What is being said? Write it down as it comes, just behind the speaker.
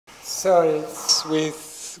So it's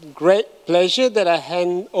with great pleasure that I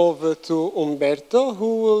hand over to Umberto,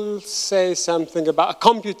 who will say something about a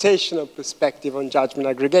computational perspective on judgment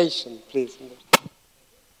aggregation. Please, Umberto.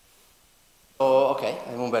 Okay,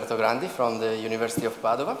 I'm Umberto Grandi from the University of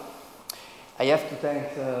Padova. I have to thank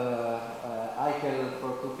Eichel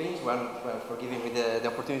for two things. One, well, for giving me the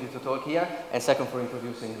opportunity to talk here, and second, for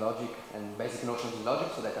introducing logic and basic notions in logic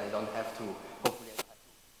so that I don't have to hopefully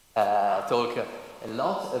talk a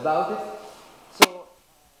lot about it. So,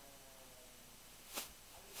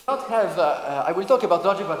 I will talk about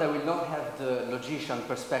logic, but I will not have the logician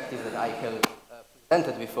perspective that Eichel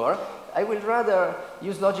presented before. I will rather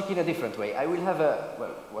use logic in a different way. I will have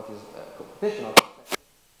what is computational perspective.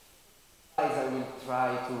 I will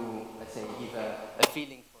try to, let's say, give a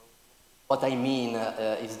feeling for what I mean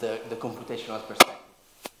is the computational perspective.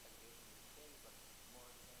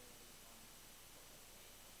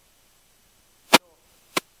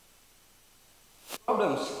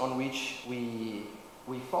 Problems on which we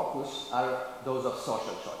focus are those of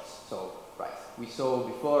social choice. So, right, we saw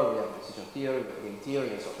before we have decision theory, game theory,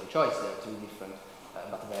 and social choice. They are two different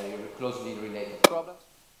but very closely related problems.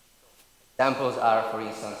 Examples are, for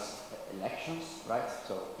instance, elections, right?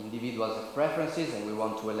 So individuals have preferences and we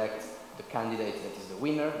want to elect the candidate that is the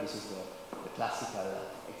winner. This is the classical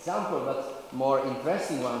example, but more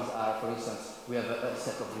interesting ones are, for instance, we have a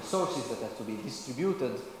set of resources that have to be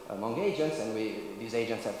distributed among agents, and these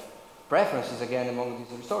agents have preferences again among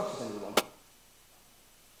these resources, and we want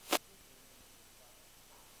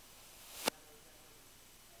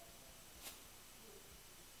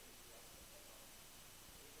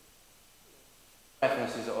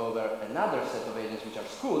preferences over another set of agents, which are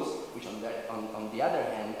schools, which on the other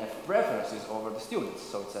hand have preferences over the students.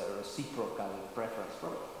 So it's a reciprocal preference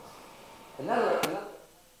problem. Another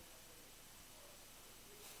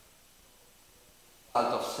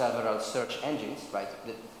out of several search engines, right?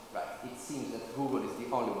 It seems that Google is the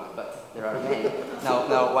only one, but there are many.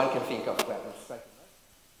 now one can think of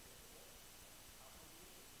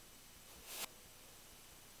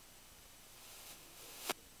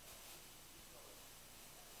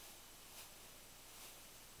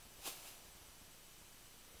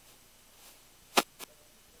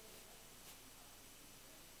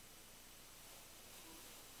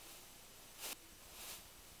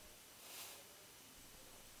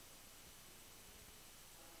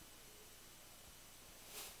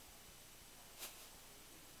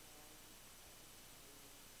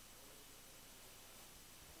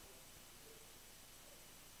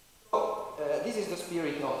this is the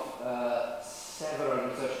spirit of several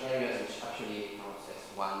research areas, which actually counts as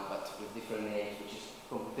one, but with different names, which is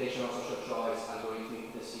computational social choice,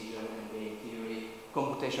 algorithmic decision and game theory,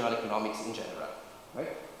 computational economics in general,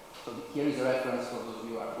 right? So here is a reference for those of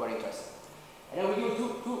you who are interested. And I will give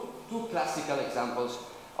two classical examples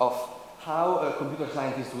of how a computer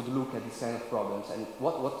scientist would look at these kind of problems and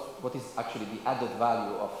what is actually the added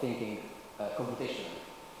value of thinking computationally.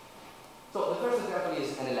 So the first example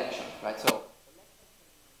is an election, right? So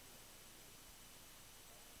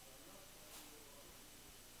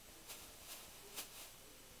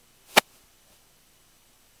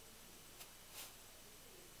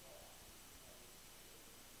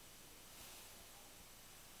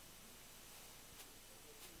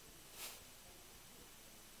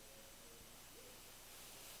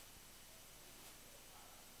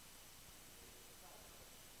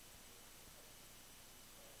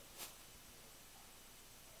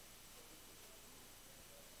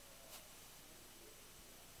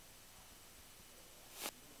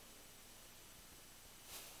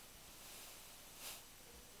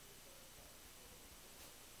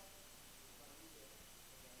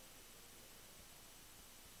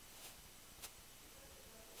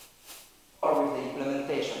 'Or with the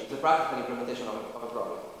implementation, the practical implementation of a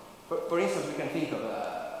problem. For instance, we can think of,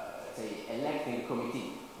 say, electing a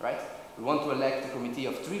committee, right? We want to elect a committee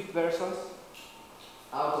of 3 persons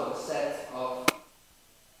out of a set of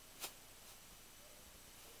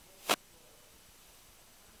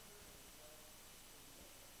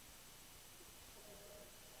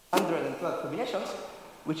 112 combinations,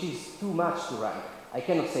 which is too much to rank. I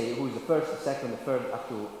cannot say who is the first, the second, the third, up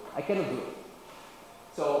to, I cannot do it.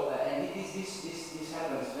 So, and this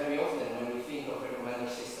happens very often when we think of recommender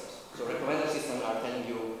systems. So recommender systems are telling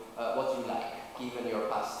you what you like, given your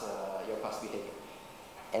past behavior.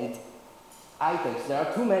 And items, there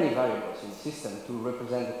are too many variables in the system to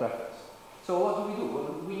represent the preference. So what do?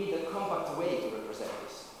 Well, we need a compact way to represent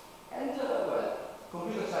this. And, well,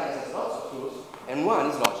 computer science has lots of tools, and one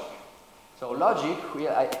is logic. So logic,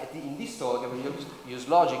 in this talk, I will use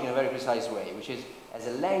logic in a very precise way, which is as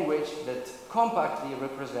a language that compactly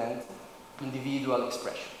represents individual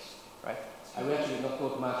expressions, right? I will actually not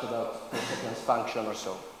talk much about consequence function or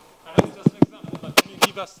so. I have just an example, but can you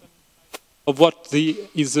give us an idea of what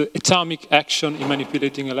is atomic action in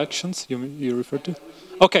manipulating elections you refer to?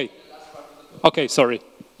 Okay. Okay, sorry.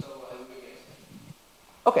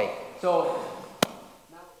 Okay, so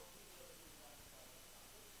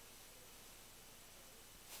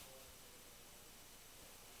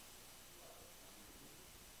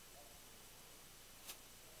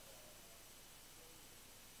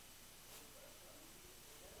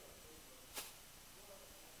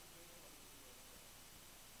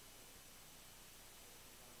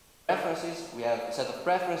preferences, we have a set of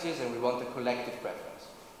preferences and we want a collective preference.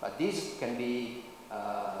 But these can be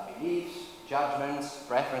beliefs, judgments,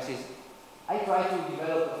 preferences. I try to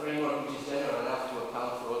develop a framework which is general enough to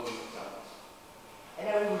account for all these examples. And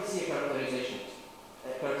then we will see a characterization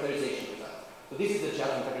result. So this is the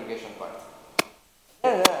judgment aggregation part.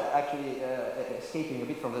 And actually, escaping a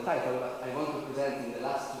bit from the title, I want to present in the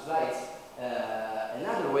last 2 slides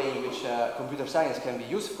another way in which computer science can be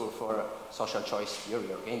useful for social choice theory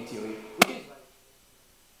or game theory, which is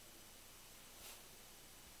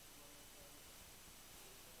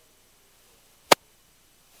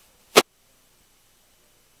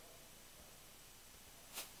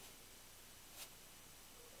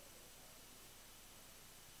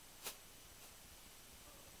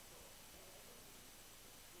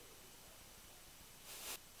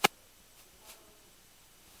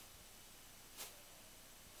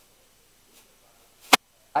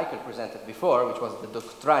Michael presented before, which was the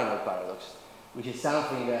doctrinal paradox, which is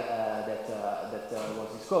something that was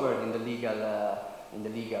discovered in the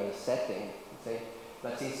legal setting. Okay?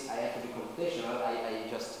 But since I have to be computational, I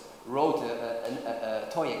just wrote a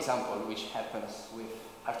toy example which happens with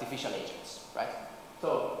artificial agents, right?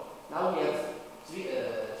 So now we have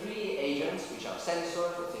three agents which are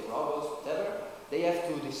sensors, let's say robots, whatever. They have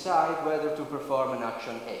to decide whether to perform an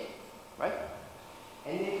action A, right?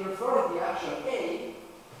 And they perform the action A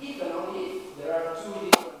if and only if there are 2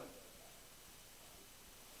 different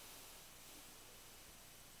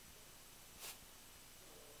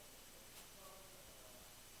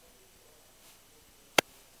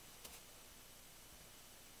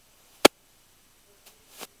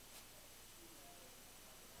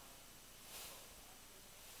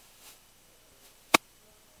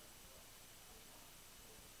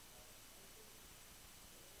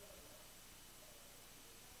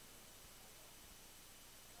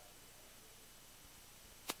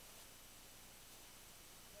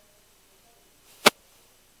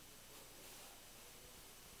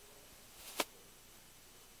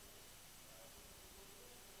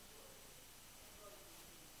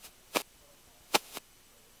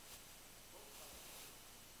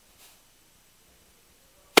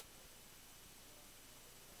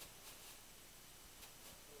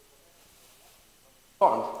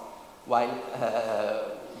formed, while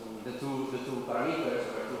the two parameters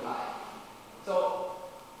were too high. So,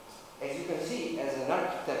 as you can see, as an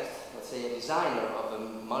architect, let's say a designer of a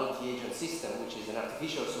multi-agent system, which is an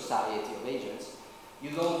artificial society of agents, you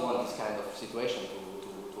don't want this kind of situation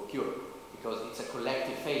to occur, because it's a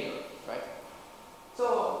collective failure, right? So,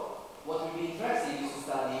 what will be interesting is to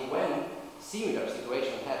study when similar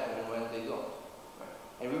situations happen and when they don't. Right?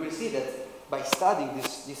 And we will see that by studying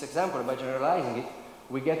this example, by generalizing it,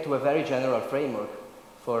 we get to a very general framework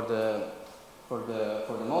for the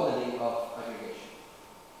modeling of aggregation.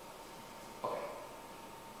 Okay.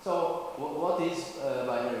 So what is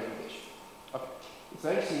binary aggregation? Okay. It's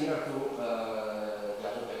very similar to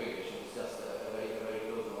judgment aggregation. It's just a very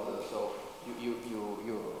close model. So you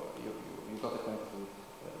got acquainted with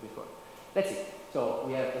it before. Let's see. So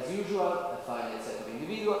we have, as usual, a finite set of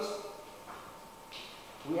individuals.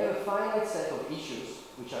 We have a finite set of issues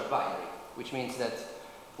which are binary, which means that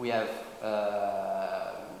we have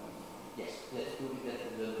the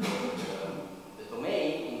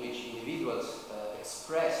domain in which individuals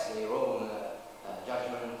express their own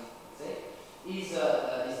judgment, say, is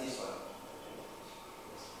this one.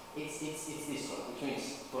 It's this one, which means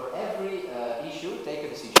for every issue, take a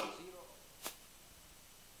decision.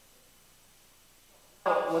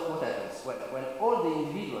 Now, what happens when all the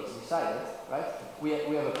individuals decided, right? We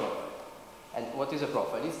have a profile. And what is a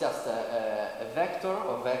profile? It's just a vector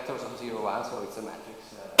of vectors of 0, 1, so it's a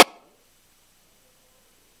matrix.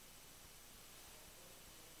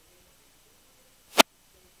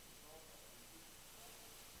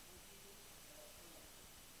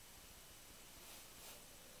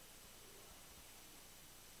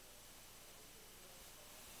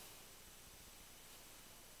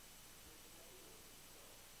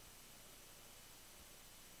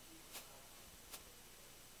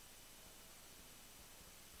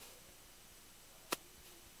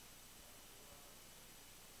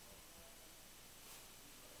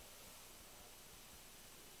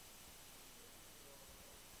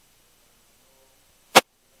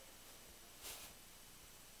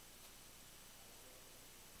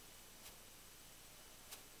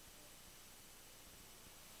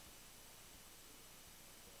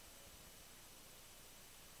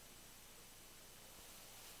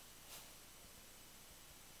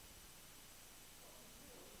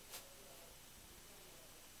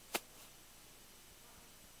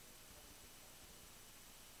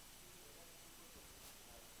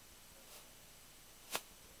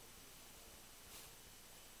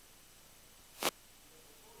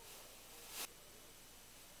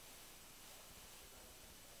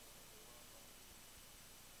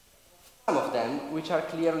 which are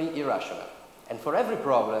clearly irrational. And for every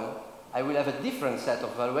problem, I will have a different set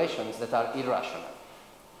of evaluations that are irrational.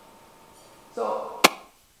 So,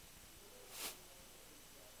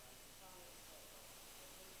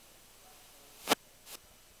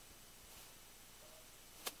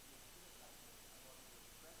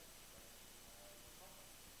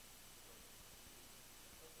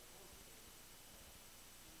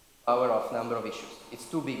 power of number of issues. It's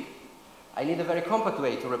too big. I need a very compact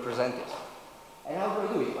way to represent it. And how do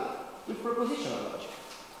I do it? Well, with propositional logic.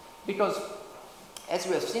 Because, as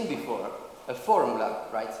we have seen before, a formula,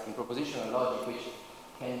 right, in propositional logic, which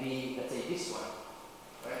can be, let's say, this one,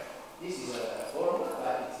 right? This is a formula,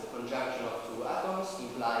 right? It's the conjunction of two atoms,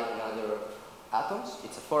 imply another atoms.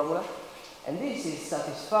 It's a formula. And this is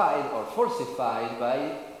satisfied or falsified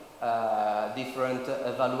by different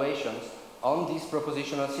evaluations on these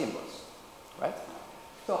propositional symbols, right?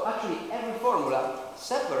 So actually, every formula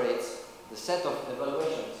separates the set of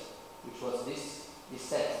evaluations, which was this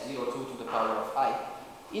set 0, 2 to the power of I,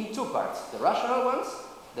 in two parts. The rational ones,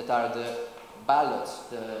 that are the ballots,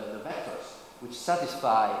 the vectors, which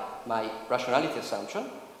satisfy my rationality assumption,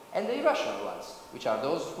 and the irrational ones, which are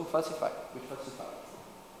those who falsify,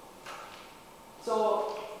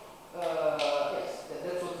 So, yes,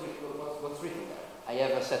 that's what's written there. I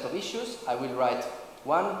have a set of issues. I will write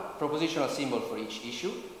one propositional symbol for each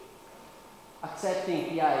issue.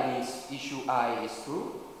 Accepting Pi means issue I is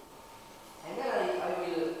true. And then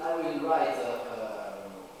I will write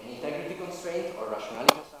an integrity constraint or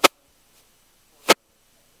rationality assumption.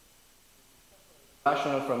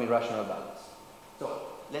 Rational from irrational balance. So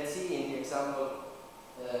let's see in the example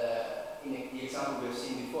we have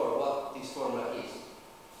seen before what this formula is.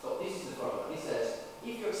 So this is the formula. It says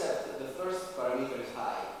if you accept that the first parameter is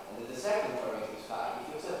high and that the second parameter is high, if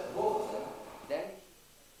you accept both of them, then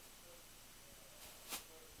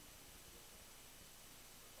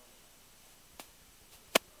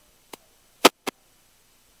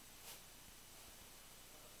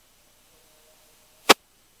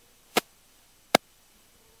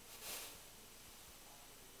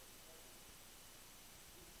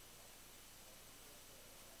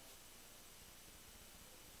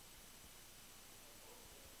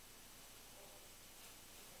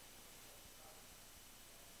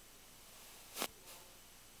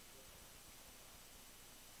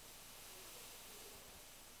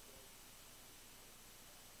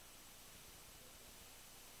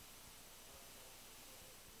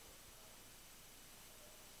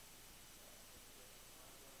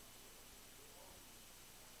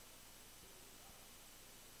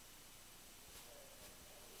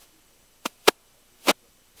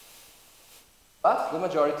but the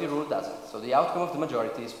majority rule doesn't. So the outcome of the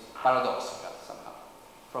majority is paradoxical somehow.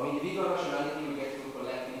 From individual rationality, we get to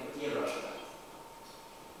collective irrationality.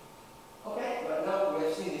 Okay, but now we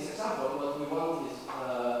have seen this example. What we want is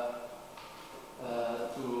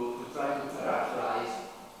to try to characterize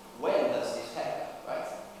when does this happen, right?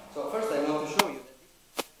 So first I want to show you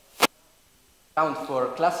that this account for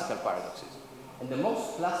classical paradoxes. And the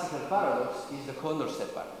most classical paradox is the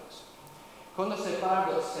Condorcet paradox. Condorcet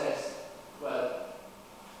paradox says, well,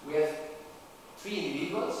 we have three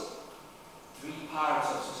individuals, three parts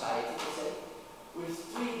of society, let's say, with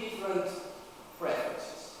three different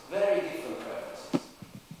preferences, very different preferences.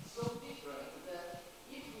 So different that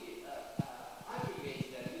if we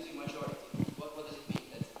aggregate them using majority, what does it mean?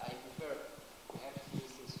 That I prefer to have to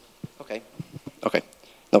use this one. Okay,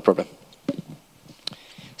 no problem.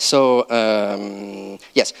 So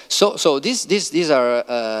yes, so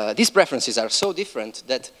these preferences are so different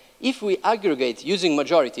that if we aggregate using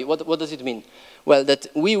majority, what does it mean? Well, that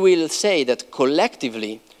we will say that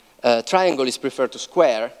collectively triangle is preferred to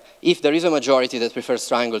square if there is a majority that prefers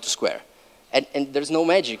triangle to square. And there's no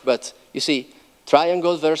magic, but you see,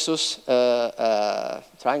 triangle versus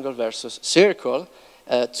circle,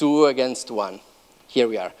 2 against 1. Here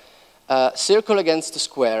we are. Circle against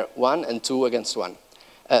square, 1 and 2 against 1.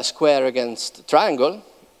 Square against triangle,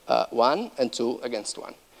 1 and 2 against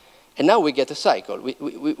 1. And now we get a cycle.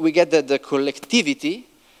 We get that the collectivity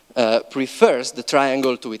prefers the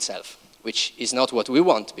triangle to itself, which is not what we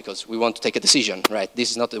want, because we want to take a decision, right?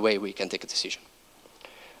 This is not the way we can take a decision.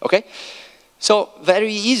 Okay? So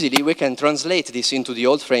very easily we can translate this into the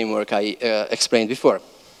old framework I explained before.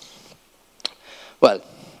 Well,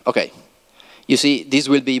 okay. You see, this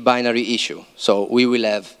will be binary issue. So we will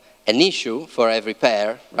have an issue for every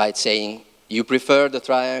pair, right, saying you prefer the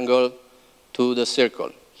triangle to the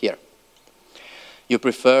circle. Here. You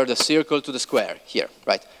prefer the circle to the square, here,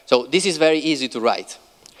 right? So this is very easy to write.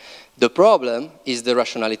 The problem is the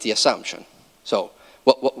rationality assumption. So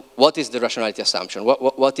what is the rationality assumption?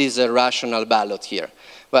 What is a rational ballot here?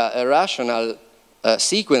 Well, a rational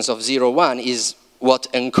sequence of 0, 1 is what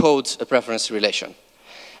encodes a preference relation.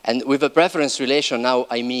 And with a preference relation, now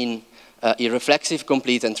I mean irreflexive,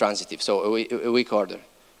 complete, and transitive. So a weak order,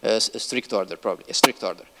 a strict order, probably, a strict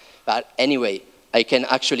order. But anyway, I can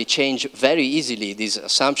actually change very easily these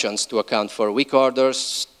assumptions to account for weak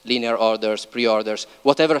orders, linear orders, pre-orders,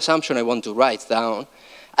 whatever assumption I want to write down.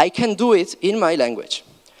 I can do it in my language.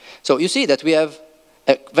 So you see that we have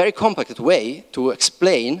a very compact way to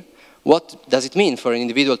explain what does it mean for an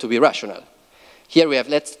individual to be rational. Here we have,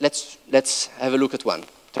 let's have a look at one,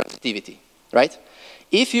 transitivity, right?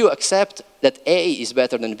 If you accept that A is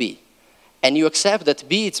better than B, and you accept that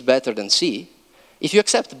B is better than C, if you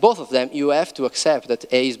accept both of them, you have to accept that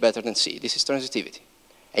A is better than C. This is transitivity.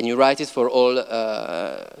 And you write it for all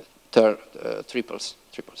triples.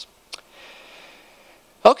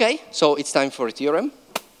 Okay, so it's time for a theorem.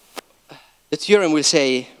 The theorem will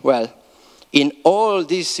say, well, in all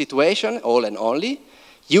these situations, all and only,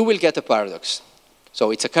 you will get a paradox.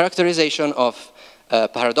 So it's a characterization of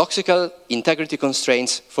paradoxical integrity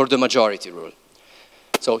constraints for the majority rule.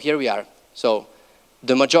 So here we are. So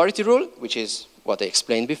the majority rule, which is what I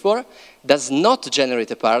explained before, does not generate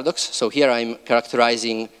a paradox. So here I'm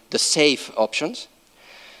characterizing the safe options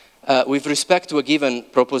with respect to a given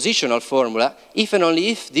propositional formula, if and only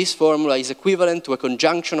if this formula is equivalent to a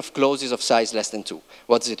conjunction of clauses of size less than 2.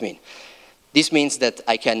 What does it mean? This means that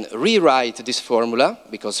I can rewrite this formula,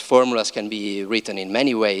 because formulas can be written in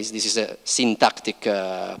many ways. This is a syntactic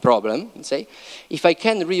problem, let's say. If I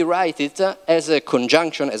can rewrite it as a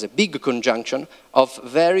conjunction, as a big conjunction of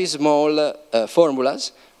very small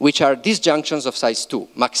formulas, which are disjunctions of size 2,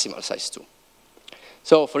 maximal size 2.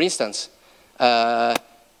 So, for instance,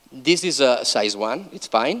 this is a size 1, it's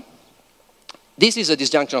fine. This is a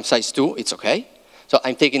disjunction of size 2, it's okay. So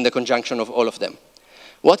I'm taking the conjunction of all of them.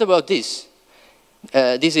 What about this?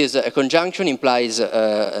 This is a conjunction, implies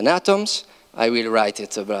an atoms. I will write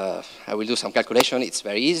it, I will do some calculation. It's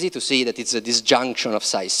very easy to see that it's a disjunction of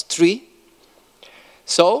size 3.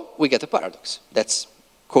 So we get a paradox that's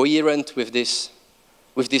coherent with this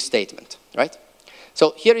statement, right?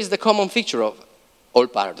 So here is the common feature of all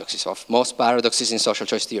paradoxes, of most paradoxes in social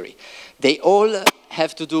choice theory. They all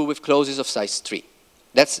have to do with clauses of size 3.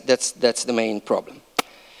 That's the main problem.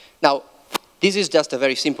 Now, this is just a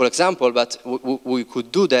very simple example, but we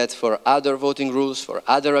could do that for other voting rules, for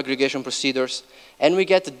other aggregation procedures, and we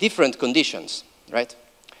get different conditions, right?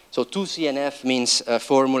 So 2CNF means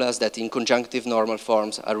formulas that in conjunctive normal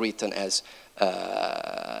forms are written as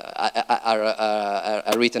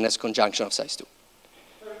conjunction of size 2.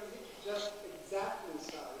 Just exactly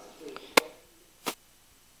size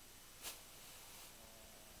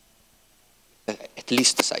 3. At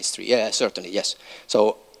least size 3, yeah, certainly, yes.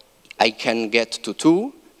 So I can get to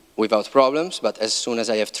 2 without problems, but as soon as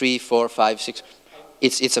I have 3, 4, 5, 6,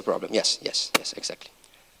 it's a problem. Yes, exactly.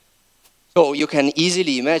 So you can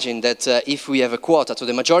easily imagine that if we have a quota, so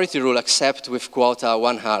the majority rule accept with quota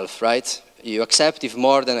 1/2, right? You accept if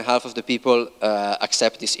more than half of the people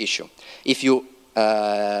accept this issue. If you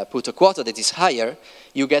put a quota that is higher,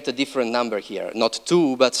 you get a different number here, not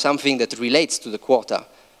 2, but something that relates to the quota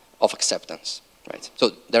of acceptance, right?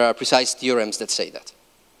 So there are precise theorems that say that.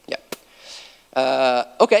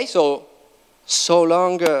 Okay, so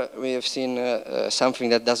long we have seen something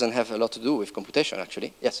that doesn't have a lot to do with computation,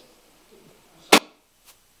 actually. Yes?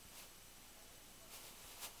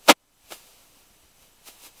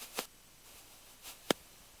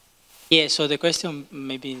 Yeah, so the question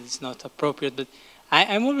maybe is not appropriate, but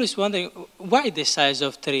I'm always wondering, why the size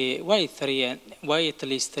of 3? Why 3? And why at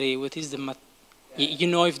least 3? What is the you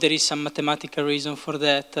know if there is some mathematical reason for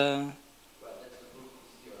that?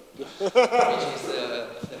 Which is the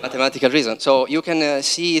mathematical reason. So you can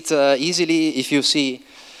see it easily if you see,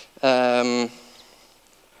 well,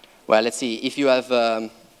 let's see, if you have...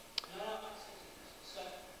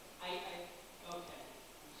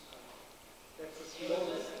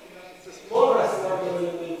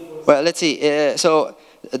 Well, let's see, so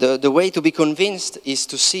the way to be convinced is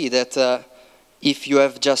to see that if you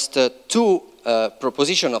have just 2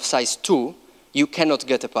 propositions of size 2, you cannot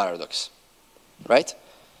get a paradox, right?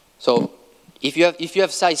 So if you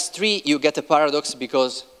have size 3, you get a paradox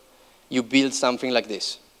because you build something like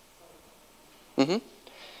this.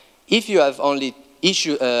 If you have only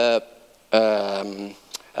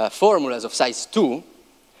formulas of size 2,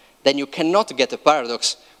 then you cannot get a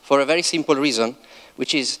paradox for a very simple reason,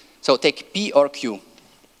 which is, so take P or Q.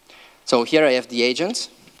 So here I have the agents,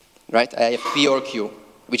 right? I have P or Q,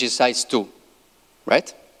 which is size 2,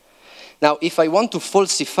 right? Now, if I want to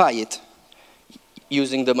falsify it,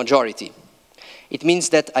 using the majority. It means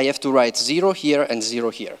that I have to write 0 here and 0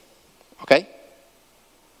 here. Okay?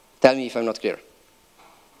 Tell me if I'm not clear.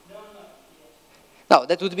 No,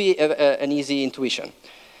 that would be an easy intuition.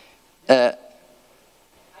 I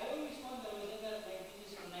always wonder whether this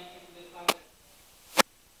is connected to the fact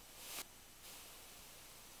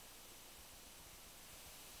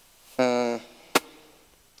that...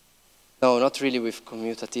 no, not really with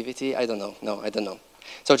commutativity. I don't know. No, I don't know.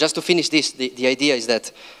 So just to finish this, the idea is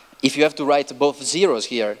that if you have to write both zeros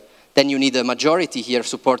here, then you need a majority here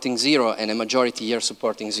supporting 0 and a majority here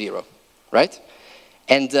supporting 0, right?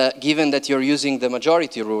 And given that you're using the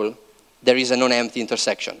majority rule, there is a non-empty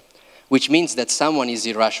intersection, which means that someone is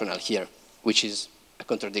irrational here, which is a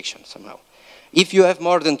contradiction somehow. If you have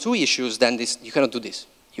more than 2 issues, then you cannot do this.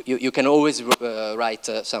 You can always write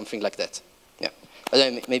something like that. Yeah.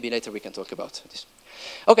 But maybe later we can talk about this.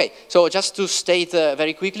 Okay, so just to state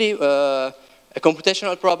very quickly, a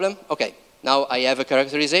computational problem. Okay, now I have a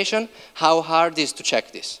characterization. How hard is to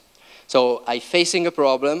check this? So I'm facing a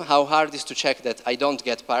problem. How hard is to check that I don't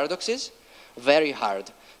get paradoxes? Very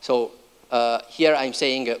hard. So here I'm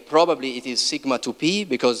saying probably it is sigma 2p,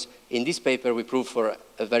 because in this paper we prove for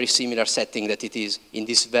a very similar setting that it is in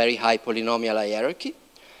this very high polynomial hierarchy.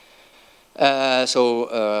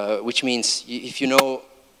 Which means if you know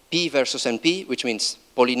P versus NP, which means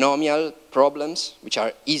polynomial problems, which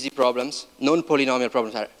are easy problems, non-polynomial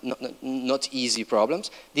problems are not easy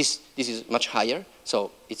problems. This is much higher,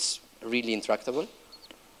 so it's really intractable.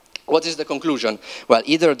 What is the conclusion? Well,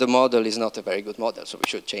 either the model is not a very good model, so we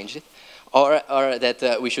should change it, or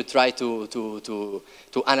that we should try to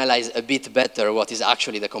analyze a bit better what is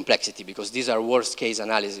actually the complexity, because these are worst case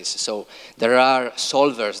analysis. So there are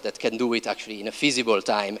solvers that can do it actually in a feasible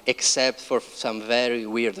time, except for some very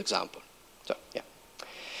weird example. So, yeah.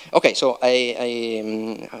 Okay, so how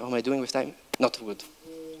am I doing with time? Not good.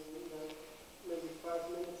 Maybe 5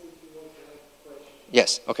 minutes if you want to have questions.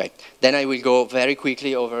 Yes, okay. Then I will go very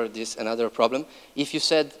quickly over this another problem. If you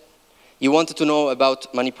said you wanted to know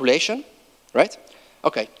about manipulation, right?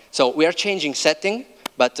 Okay, so we are changing setting,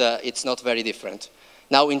 but it's not very different.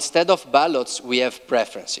 Now, instead of ballots, we have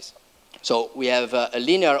preferences. So we have a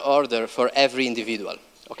linear order for every individual,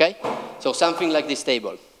 okay? So something like this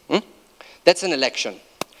table. That's an election.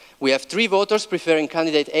 We have 3 voters preferring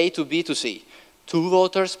candidate A to B to C, 2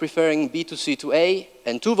 voters preferring B to C to A,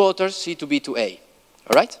 and 2 voters C to B to A,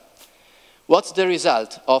 all right? What's the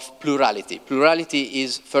result of plurality? Plurality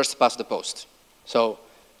is first past the post. So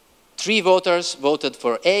 3 voters voted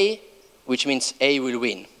for A, which means A will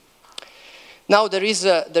win. Now there is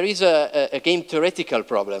a game theoretical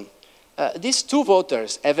problem. These 2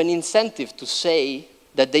 voters have an incentive to say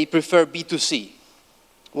that they prefer B to C.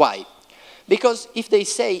 Why? Because if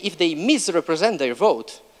they misrepresent their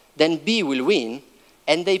vote, then B will win,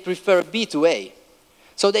 and they prefer B to A.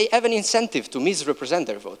 So they have an incentive to misrepresent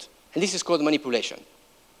their vote. And this is called manipulation,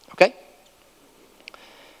 okay?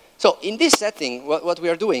 So in this setting, what we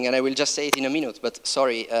are doing, and I will just say it in a minute, but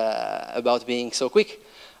sorry about being so quick.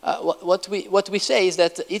 What we say is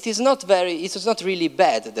that it is not really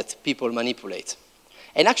bad that people manipulate.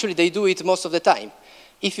 And actually they do it most of the time.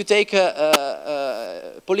 If you take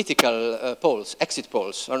political polls, exit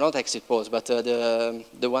polls, or not exit polls, but the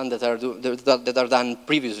one that are done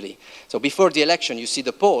previously. So before the election, you see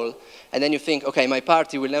the poll, and then you think, okay, my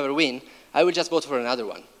party will never win. I will just vote for another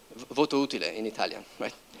one. Voto utile in Italian,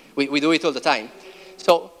 right? We do it all the time.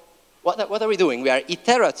 So what are we doing? We are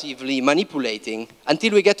iteratively manipulating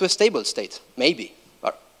until we get to a stable state, maybe,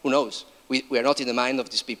 or who knows? We are not in the mind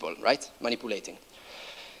of these people, right? Manipulating.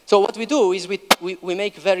 So what we do is we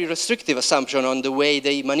make very restrictive assumption on the way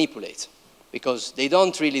they manipulate, because they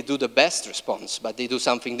don't really do the best response, but they do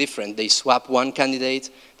something different. They swap one candidate,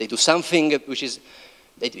 they do something which is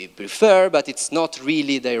they prefer, but it's not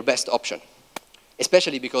really their best option,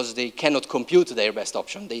 especially because they cannot compute their best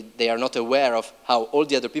option. They are not aware of how all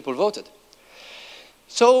the other people voted.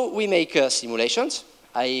 So we make simulations.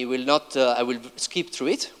 I will skip through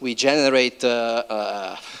it. We generate,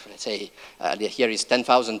 let's say, here is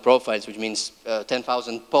 10,000 profiles, which means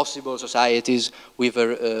 10,000 possible societies with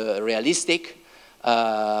a realistic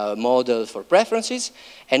model for preferences.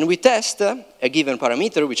 And we test a given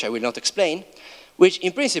parameter, which I will not explain, which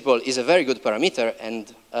in principle is a very good parameter,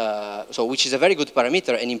 and which is a very good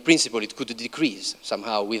parameter, and in principle it could decrease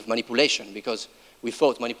somehow with manipulation, because we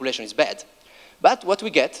thought manipulation is bad. But what we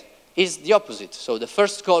get is the opposite. So the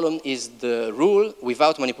first column is the rule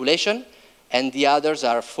without manipulation, and the others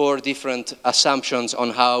are 4 different assumptions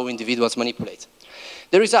on how individuals manipulate.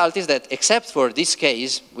 The result is that, except for this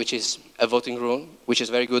case, which is a voting rule, which is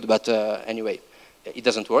very good, but anyway, it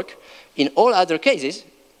doesn't work. In all other cases,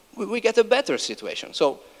 we get a better situation.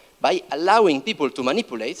 So by allowing people to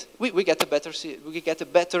manipulate, we get a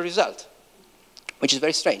better result, which is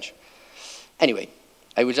very strange. Anyway,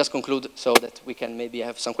 I will just conclude so that we can maybe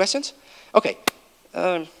have some questions. Okay.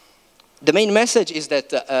 The main message is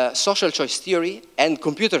that social choice theory and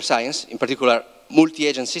computer science, in particular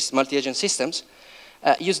multi-agent systems,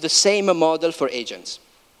 use the same model for agents,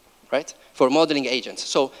 right? For modeling agents.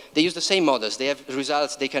 So they use the same models. They have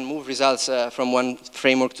results. They can move results from one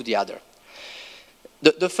framework to the other.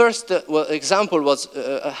 The first example was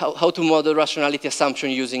how to model rationality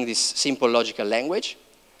assumption using this simple logical language.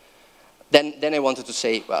 Then I wanted to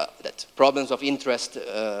say that problems of interest,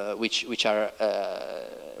 which are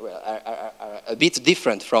a bit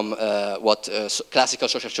different from what classical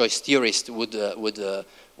social choice theorists would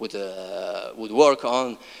work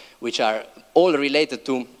on, which are all related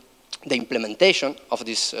to the implementation of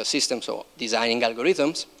this system, so designing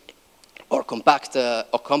algorithms or compact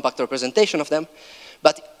representation of them.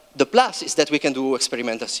 But the plus is that we can do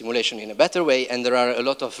experimental simulation in a better way, and there are a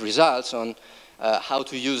lot of results on how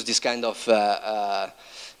to use this kind of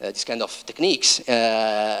techniques in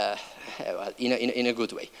a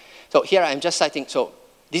good way. So here I'm just citing, so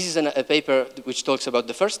this is a paper which talks about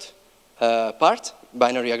the first part,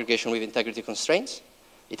 binary aggregation with integrity constraints.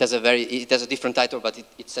 It has a different title, but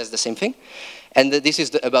it says the same thing. And this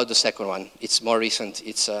is about the second one. It's more recent.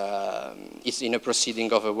 It's in a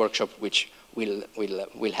proceeding of a workshop which will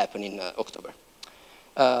happen in October.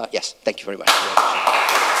 Yes, thank you very much.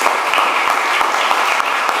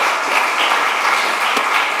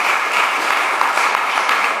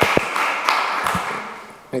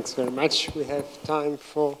 Thanks very much. We have time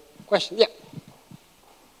for questions. Yeah.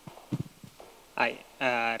 Hi,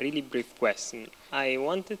 really brief question. I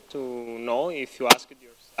wanted to know if you asked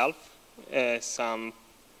yourself some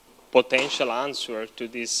potential answer to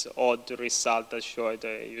this odd result that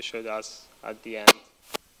you showed us at the end.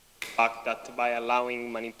 The fact that by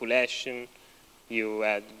allowing manipulation, you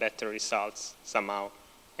had better results somehow.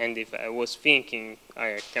 And if I was thinking,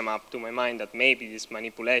 I came up to my mind that maybe this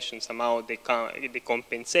manipulation, somehow they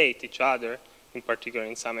compensate each other, in particular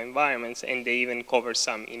in some environments, and they even cover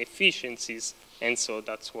some inefficiencies, and so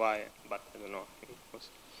that's why, but I don't know.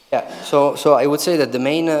 Yeah, so I would say that the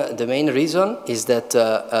main reason is that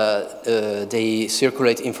they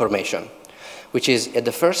circulate information, which is at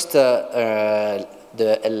the first, the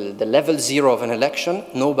level 0 of an election,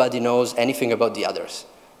 nobody knows anything about the others.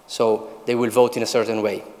 So they will vote in a certain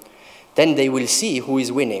way. Then they will see who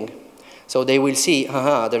is winning. So they will see,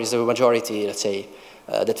 there is a majority, let's say,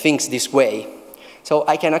 that thinks this way. So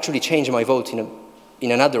I can actually change my vote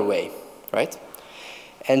in another way, right?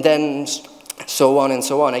 And then so on and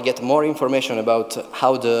so on. I get more information about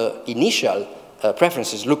how the initial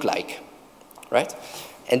preferences look like, right?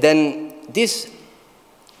 And then this,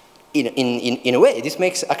 in a way, this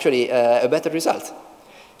makes actually a better result,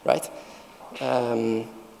 right?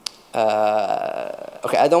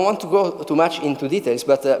 Okay, I don't want to go too much into details,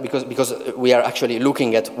 but because we are actually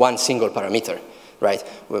looking at one single parameter, right?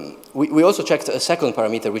 We also checked a second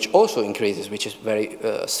parameter, which also increases, which is very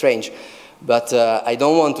strange. But I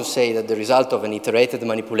don't want to say that the result of an iterated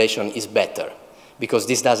manipulation is better, because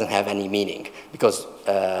this doesn't have any meaning, because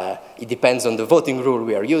it depends on the voting rule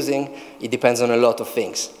we are using, it depends on a lot of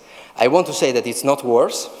things. I want to say that it's not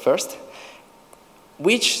worse, first,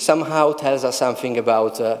 which somehow tells us something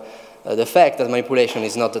about the fact that manipulation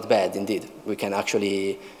is not that bad, indeed. We can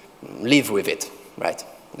actually live with it, right?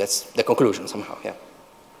 That's the conclusion, somehow, yeah.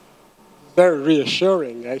 Very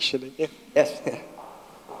reassuring, actually. Yeah. Yes.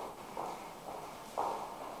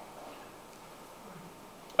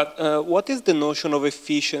 But what is the notion of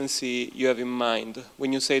efficiency you have in mind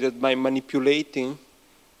when you say that by manipulating,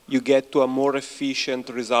 you get to a more efficient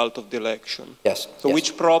result of the election? Yes. So yes.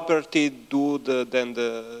 which property which does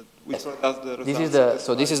the result?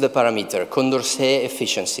 So this is the parameter, Condorcet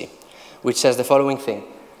efficiency, which says the following thing.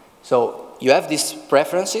 So you have these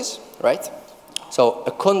preferences, right? So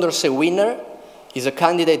a Condorcet winner is a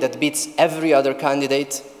candidate that beats every other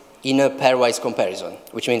candidate in a pairwise comparison,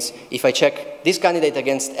 which means if I check this candidate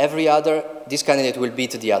against every other, this candidate will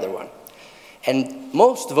beat the other one. And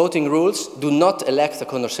most voting rules do not elect a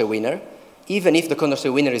Condorcet winner, even if the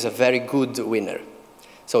Condorcet winner is a very good winner.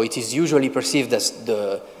 So it is usually perceived as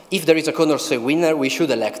if there is a Condorcet winner, we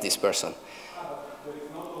should elect this person. There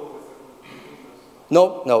is not always a Condorcet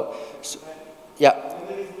winner. No. So, yeah. When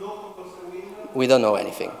there is no Condorcet winner, we don't know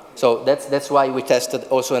anything. So that's why we tested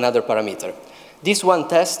also another parameter. This one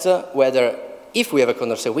tests whether, if we have a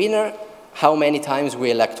Condorcet winner, how many times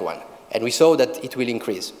we elect one. And we saw that it will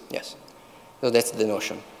increase, yes. So that's the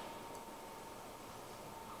notion.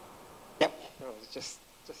 just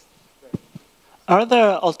Are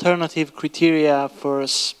there alternative criteria for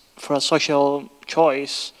a social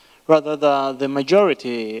choice rather than the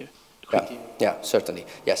majority criteria? Yeah, certainly,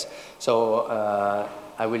 yes. So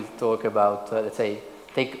I will talk about, let's say,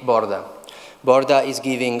 take Borda. Borda is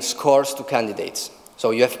giving scores to candidates.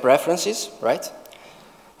 So you have preferences, right?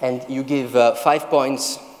 And you give 5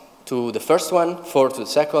 points to the first one, 4 to the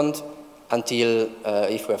second, until,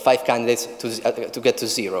 if we have 5 candidates, to get to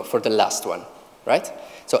 0 for the last one, right?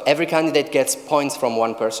 So every candidate gets points from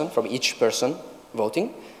one person, from each person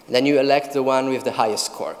voting, and then you elect the one with the highest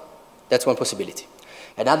score. That's one possibility.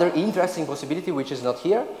 Another interesting possibility, which is not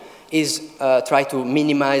here, is try to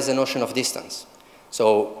minimize the notion of distance.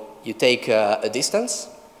 So you take a distance,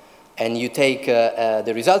 and you take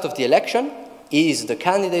the result of the election is the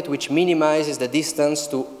candidate which minimizes the distance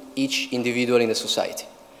to each individual in the society.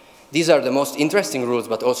 These are the most interesting rules,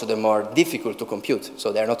 but also the more difficult to compute,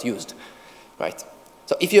 so they're not used, right?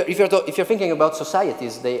 So if you're thinking about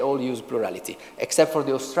societies, they all use plurality, except for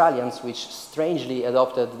the Australians, which strangely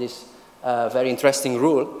adopted this very interesting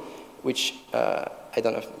rule, which I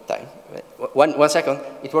don't have time. One second.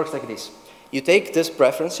 It works like this. You take these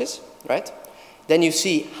preferences, right? Then you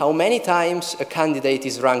see how many times a candidate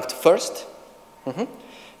is ranked first.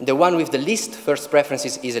 The one with the least first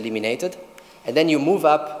preferences is eliminated. And then you move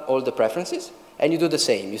up all the preferences, and you do the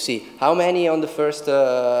same. You see how many on the first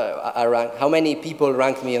are ranked, how many people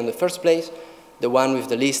rank me on the first place. The one with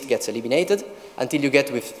the least gets eliminated until you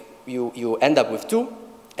get with you end up with 2,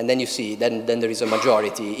 and then you see then there is a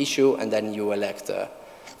majority issue, and then you elect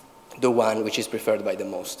the one which is preferred by the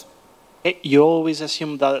most. You always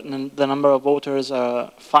assume that the number of voters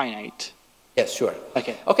are finite. Yes, sure.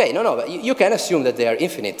 Okay. Okay, no, but you can assume that they are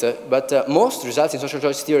infinite, but most results in social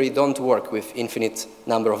choice theory don't work with infinite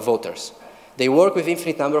number of voters. They work with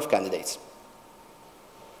infinite number of candidates.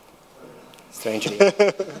 Strangely.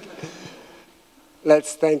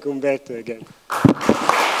 Let's thank Umberto again.